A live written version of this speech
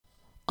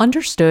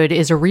Understood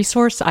is a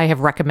resource I have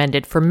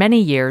recommended for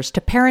many years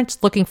to parents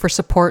looking for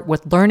support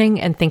with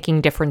learning and thinking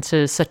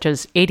differences such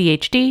as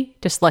ADHD,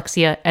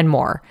 dyslexia, and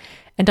more.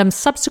 And I'm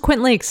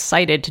subsequently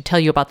excited to tell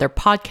you about their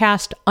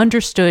podcast,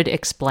 Understood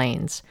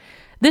Explains.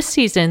 This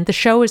season, the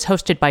show is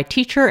hosted by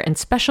teacher and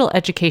special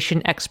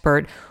education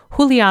expert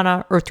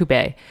Juliana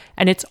Urtubey,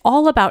 and it's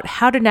all about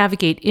how to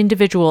navigate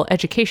individual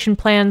education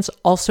plans,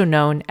 also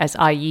known as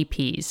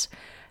IEPs.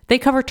 They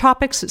cover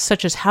topics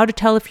such as how to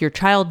tell if your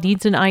child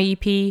needs an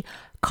IEP,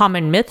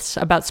 common myths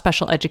about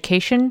special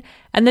education,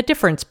 and the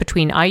difference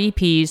between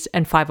IEPs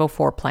and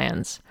 504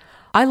 plans.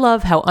 I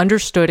love how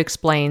Understood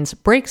Explains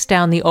breaks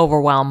down the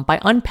overwhelm by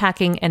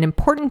unpacking an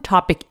important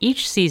topic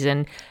each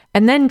season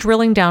and then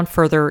drilling down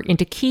further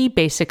into key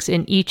basics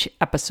in each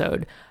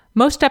episode.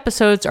 Most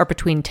episodes are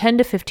between 10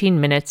 to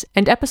 15 minutes,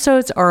 and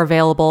episodes are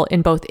available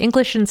in both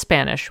English and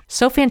Spanish.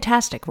 So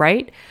fantastic,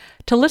 right?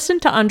 To listen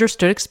to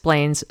Understood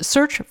Explains,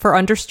 search for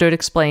Understood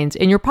Explains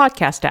in your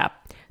podcast app.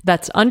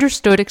 That's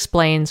Understood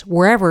Explains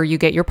wherever you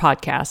get your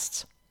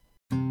podcasts.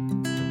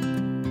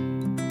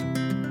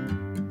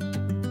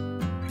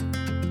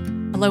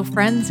 Hello,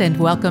 friends, and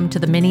welcome to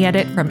the mini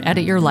edit from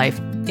Edit Your Life.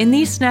 In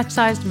these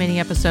snack-sized mini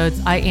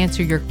episodes, I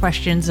answer your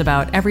questions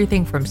about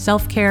everything from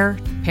self-care,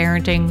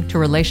 parenting, to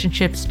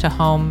relationships, to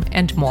home,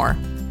 and more.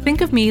 Think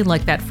of me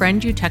like that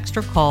friend you text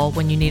or call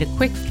when you need a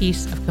quick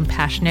piece of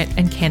compassionate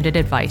and candid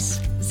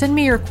advice. Send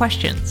me your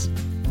questions.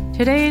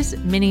 Today's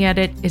mini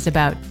edit is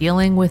about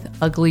dealing with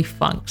ugly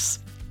funks.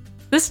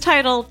 This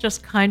title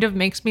just kind of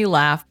makes me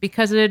laugh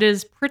because it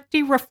is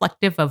pretty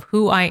reflective of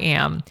who I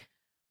am.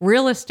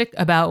 Realistic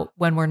about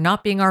when we're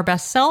not being our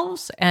best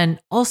selves, and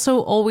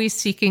also always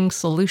seeking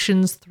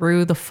solutions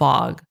through the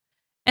fog.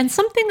 And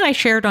something I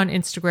shared on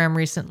Instagram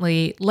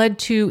recently led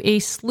to a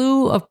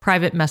slew of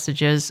private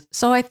messages,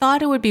 so I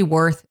thought it would be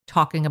worth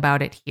talking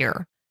about it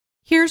here.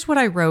 Here's what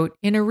I wrote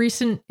in a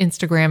recent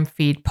Instagram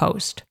feed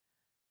post.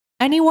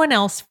 Anyone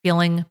else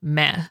feeling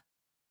meh?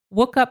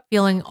 Woke up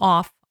feeling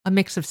off, a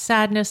mix of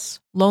sadness,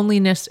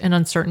 loneliness, and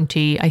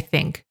uncertainty, I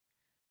think.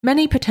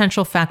 Many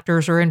potential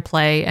factors are in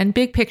play, and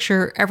big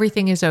picture,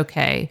 everything is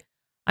okay.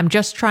 I'm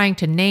just trying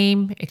to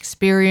name,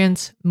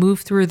 experience,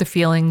 move through the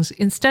feelings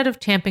instead of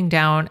tamping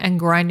down and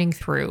grinding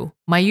through,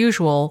 my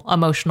usual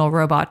emotional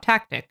robot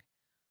tactic.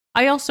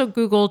 I also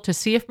Googled to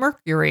see if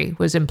Mercury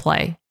was in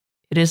play.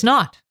 It is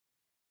not.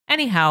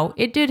 Anyhow,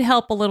 it did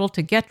help a little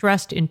to get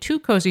dressed in 2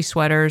 cozy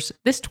sweaters,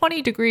 this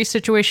 20-degree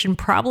situation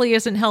probably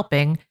isn't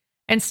helping,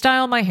 and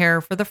style my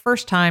hair for the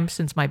first time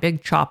since my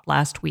big chop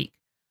last week.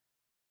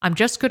 I'm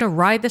just going to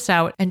ride this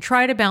out and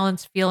try to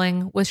balance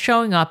feeling with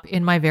showing up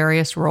in my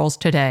various roles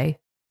today.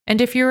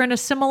 And if you're in a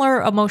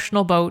similar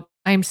emotional boat,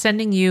 I am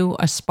sending you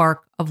a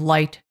spark of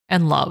light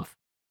and love.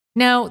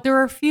 Now, there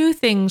are a few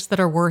things that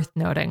are worth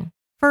noting.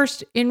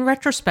 First, in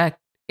retrospect,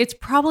 it's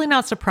probably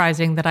not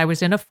surprising that I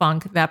was in a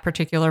funk that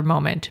particular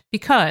moment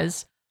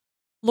because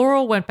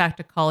Laurel went back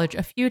to college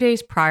a few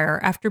days prior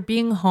after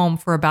being home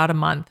for about a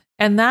month.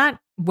 And that,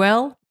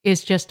 well,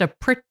 is just a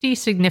pretty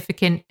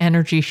significant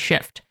energy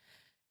shift.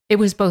 It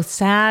was both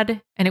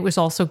sad and it was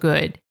also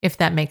good, if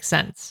that makes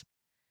sense.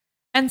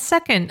 And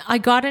second, I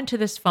got into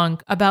this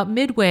funk about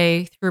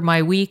midway through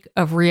my week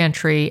of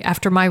reentry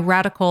after my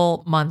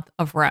radical month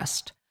of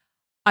rest,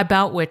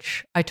 about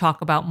which I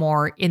talk about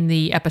more in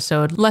the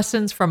episode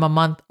Lessons from a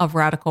Month of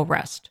Radical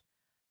Rest.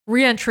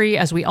 Reentry,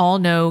 as we all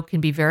know, can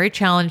be very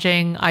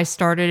challenging. I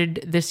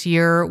started this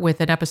year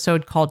with an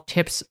episode called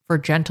Tips for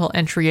Gentle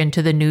Entry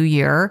into the New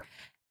Year,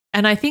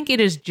 and I think it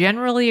is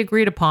generally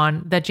agreed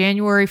upon that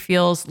January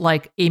feels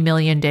like a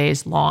million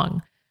days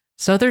long.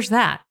 So there's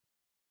that.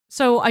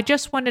 So I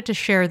just wanted to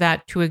share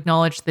that to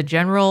acknowledge the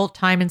general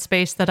time and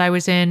space that I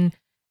was in.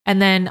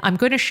 And then I'm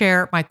going to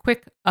share my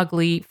quick,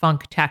 ugly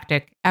funk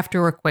tactic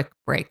after a quick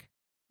break.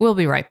 We'll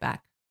be right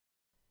back.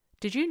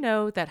 Did you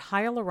know that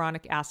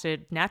hyaluronic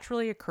acid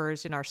naturally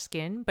occurs in our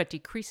skin but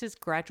decreases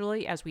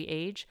gradually as we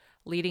age,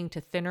 leading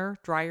to thinner,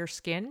 drier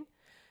skin?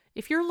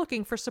 If you're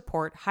looking for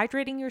support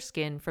hydrating your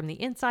skin from the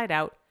inside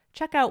out,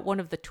 check out one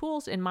of the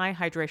tools in my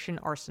hydration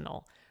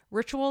arsenal,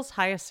 Ritual's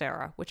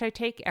Hyacera, which I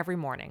take every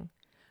morning.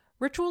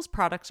 Ritual's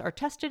products are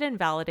tested and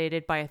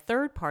validated by a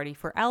third party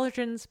for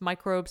allergens,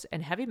 microbes,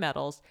 and heavy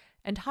metals,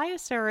 and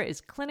Hyacera is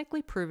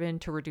clinically proven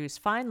to reduce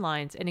fine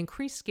lines and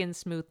increase skin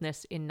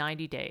smoothness in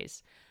 90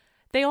 days.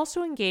 They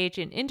also engage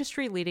in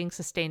industry-leading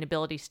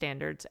sustainability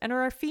standards and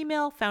are a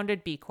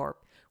female-founded B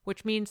Corp,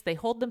 which means they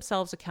hold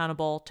themselves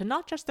accountable to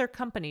not just their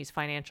company's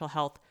financial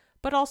health,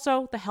 but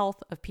also the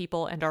health of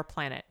people and our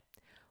planet.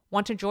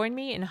 Want to join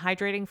me in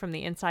hydrating from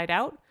the inside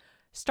out?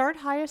 Start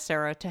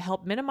Hyacera to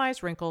help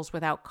minimize wrinkles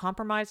without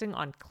compromising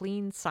on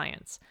clean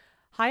science.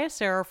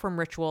 Hyacera from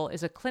Ritual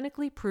is a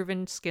clinically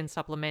proven skin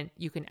supplement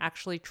you can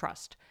actually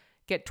trust.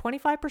 Get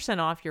 25%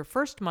 off your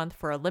first month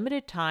for a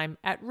limited time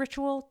at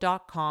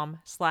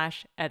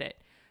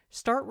ritual.com/edit.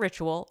 Start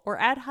Ritual or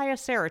add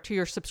Hyacera to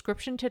your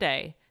subscription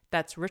today.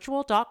 That's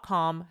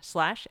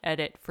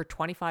ritual.com/edit for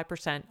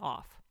 25%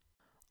 off.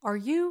 Are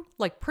you,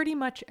 like pretty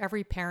much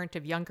every parent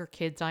of younger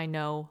kids I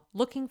know,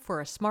 looking for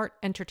a smart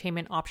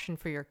entertainment option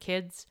for your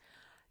kids?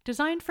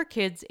 Designed for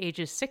kids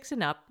ages 6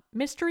 and up,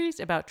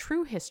 Mysteries About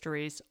True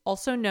Histories,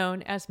 also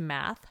known as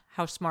Math,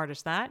 How Smart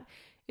Is That?,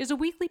 is a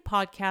weekly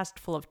podcast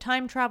full of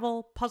time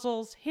travel,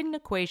 puzzles, hidden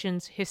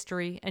equations,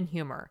 history, and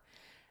humor.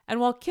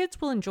 And while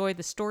kids will enjoy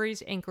the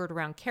stories anchored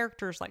around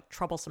characters like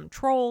troublesome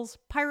trolls,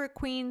 pirate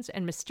queens,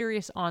 and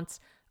mysterious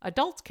aunts,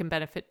 adults can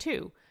benefit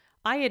too.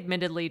 I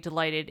admittedly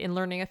delighted in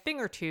learning a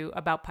thing or two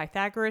about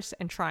Pythagoras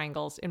and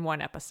triangles in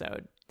one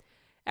episode.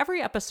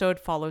 Every episode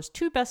follows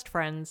two best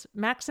friends,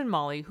 Max and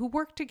Molly, who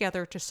work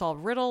together to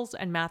solve riddles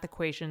and math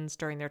equations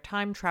during their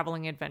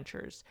time-traveling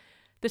adventures.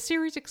 The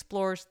series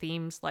explores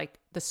themes like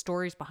the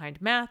stories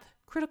behind math,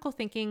 critical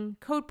thinking,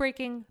 code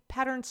breaking,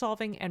 pattern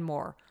solving, and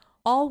more,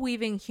 all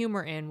weaving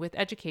humor in with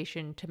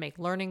education to make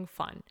learning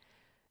fun.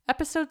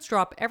 Episodes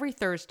drop every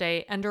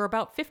Thursday and are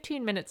about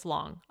 15 minutes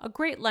long, a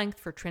great length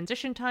for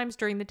transition times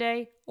during the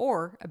day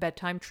or a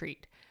bedtime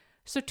treat.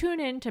 So tune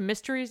in to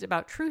Mysteries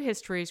About True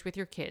Histories with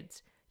your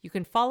kids. You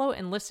can follow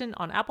and listen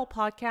on Apple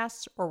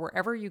Podcasts or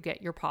wherever you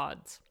get your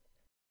pods.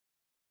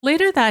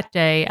 Later that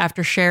day,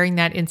 after sharing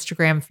that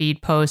Instagram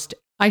feed post,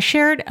 I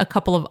shared a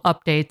couple of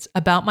updates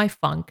about my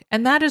funk,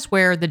 and that is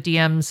where the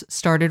DMs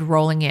started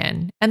rolling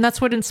in, and that's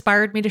what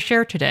inspired me to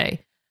share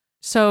today.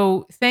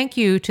 So thank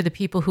you to the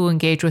people who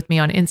engage with me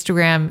on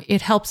Instagram.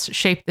 It helps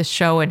shape this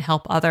show and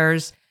help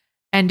others,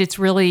 and it's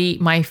really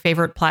my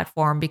favorite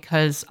platform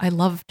because I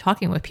love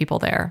talking with people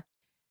there.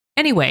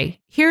 Anyway,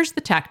 here's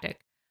the tactic.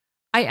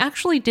 I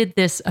actually did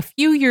this a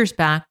few years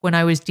back when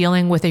I was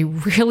dealing with a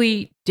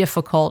really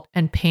difficult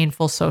and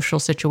painful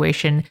social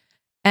situation.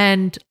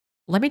 And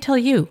let me tell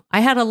you, I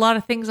had a lot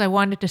of things I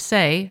wanted to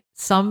say,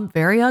 some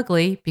very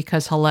ugly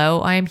because, hello,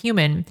 I am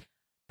human,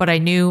 but I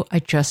knew I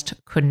just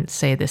couldn't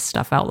say this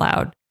stuff out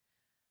loud.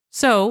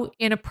 So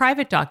in a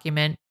private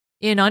document,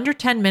 in under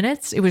 10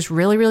 minutes, it was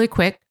really, really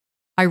quick.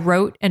 I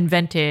wrote and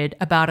vented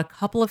about a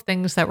couple of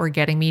things that were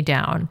getting me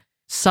down.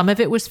 Some of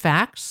it was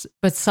facts,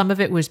 but some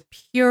of it was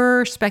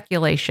pure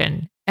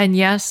speculation. And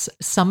yes,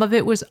 some of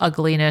it was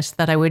ugliness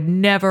that I would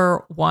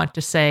never want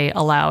to say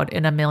aloud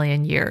in a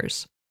million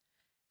years.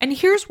 And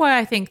here's why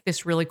I think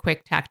this really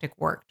quick tactic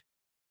worked.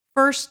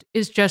 First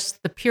is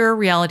just the pure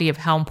reality of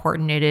how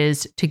important it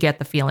is to get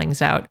the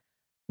feelings out.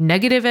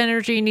 Negative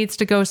energy needs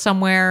to go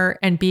somewhere,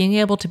 and being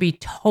able to be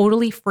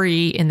totally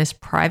free in this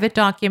private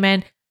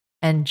document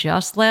and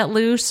just let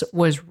loose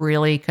was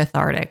really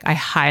cathartic. I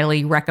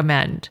highly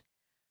recommend.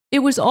 It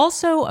was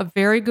also a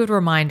very good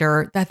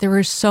reminder that there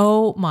is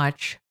so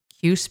much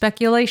cue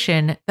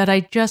speculation that I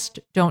just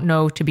don't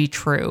know to be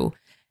true.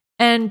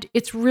 And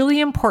it's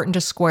really important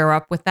to square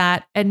up with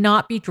that and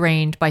not be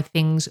drained by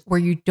things where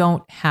you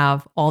don't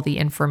have all the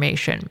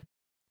information.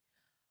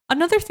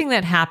 Another thing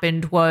that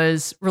happened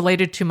was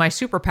related to my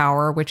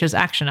superpower, which is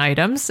action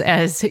items,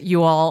 as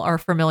you all are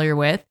familiar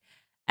with.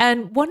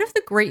 And one of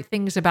the great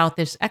things about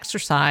this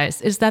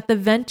exercise is that the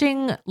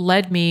venting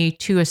led me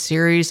to a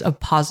series of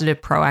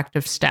positive,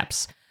 proactive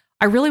steps.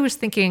 I really was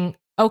thinking,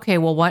 okay,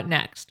 well, what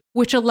next?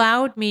 Which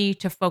allowed me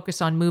to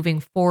focus on moving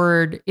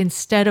forward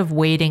instead of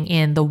waiting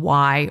in the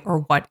why or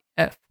what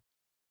if.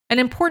 An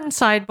important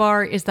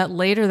sidebar is that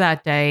later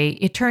that day,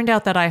 it turned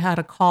out that I had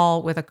a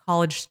call with a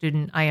college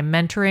student I am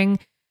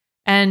mentoring.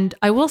 And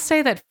I will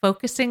say that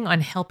focusing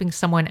on helping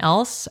someone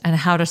else and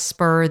how to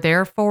spur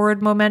their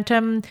forward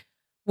momentum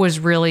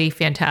was really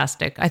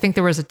fantastic. I think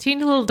there was a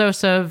teeny little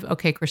dose of,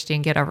 okay,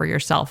 Christine, get over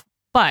yourself.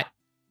 But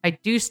I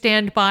do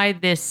stand by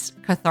this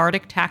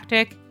cathartic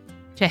tactic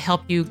to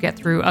help you get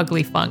through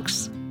ugly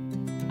funks.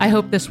 I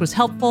hope this was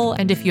helpful.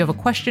 And if you have a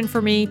question for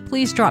me,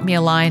 please drop me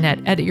a line at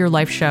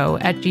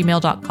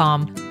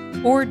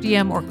edityourlifeshow@gmail.com or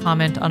DM or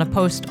comment on a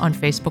post on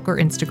Facebook or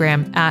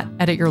Instagram at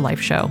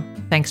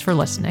edityourlifeshow. Thanks for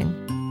listening.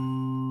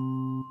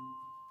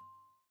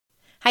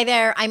 Hi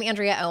there, I'm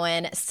Andrea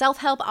Owen,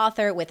 self-help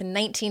author with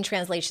 19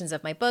 translations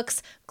of my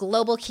books,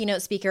 global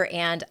keynote speaker,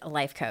 and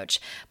life coach.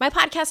 My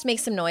podcast, Make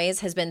Some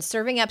Noise, has been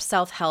serving up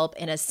self-help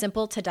in a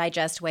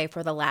simple-to-digest way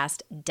for the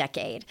last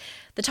decade.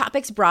 The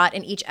topics brought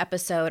in each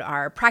episode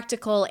are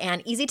practical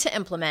and easy to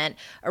implement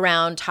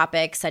around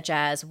topics such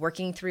as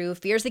working through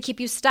fears that keep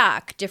you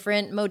stuck,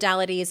 different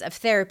modalities of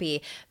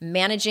therapy,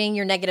 managing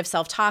your negative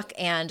self-talk,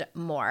 and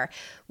more.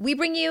 We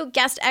bring you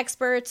guest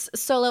experts,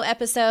 solo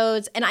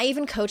episodes, and I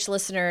even coach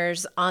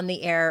listeners on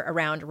the air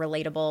around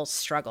relatable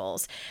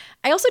struggles.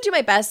 I also do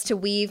my best to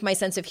weave my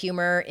sense of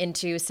humor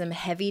into some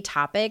heavy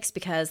topics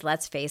because,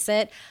 let's face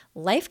it,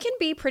 life can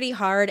be pretty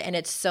hard, and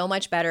it's so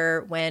much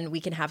better when we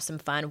can have some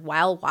fun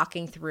while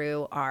walking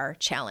through our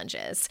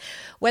challenges.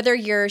 Whether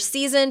you're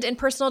seasoned in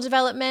personal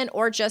development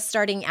or just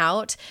starting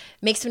out,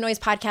 Make Some Noise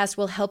podcast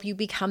will help you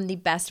become the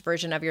best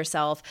version of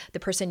yourself, the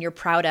person you're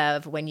proud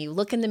of when you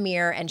look in the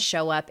mirror and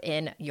show up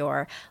in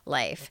your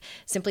life.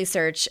 Simply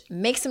search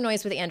Make Some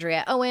Noise with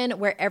Andrea Owen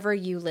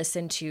wherever you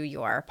listen to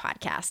your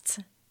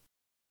podcasts.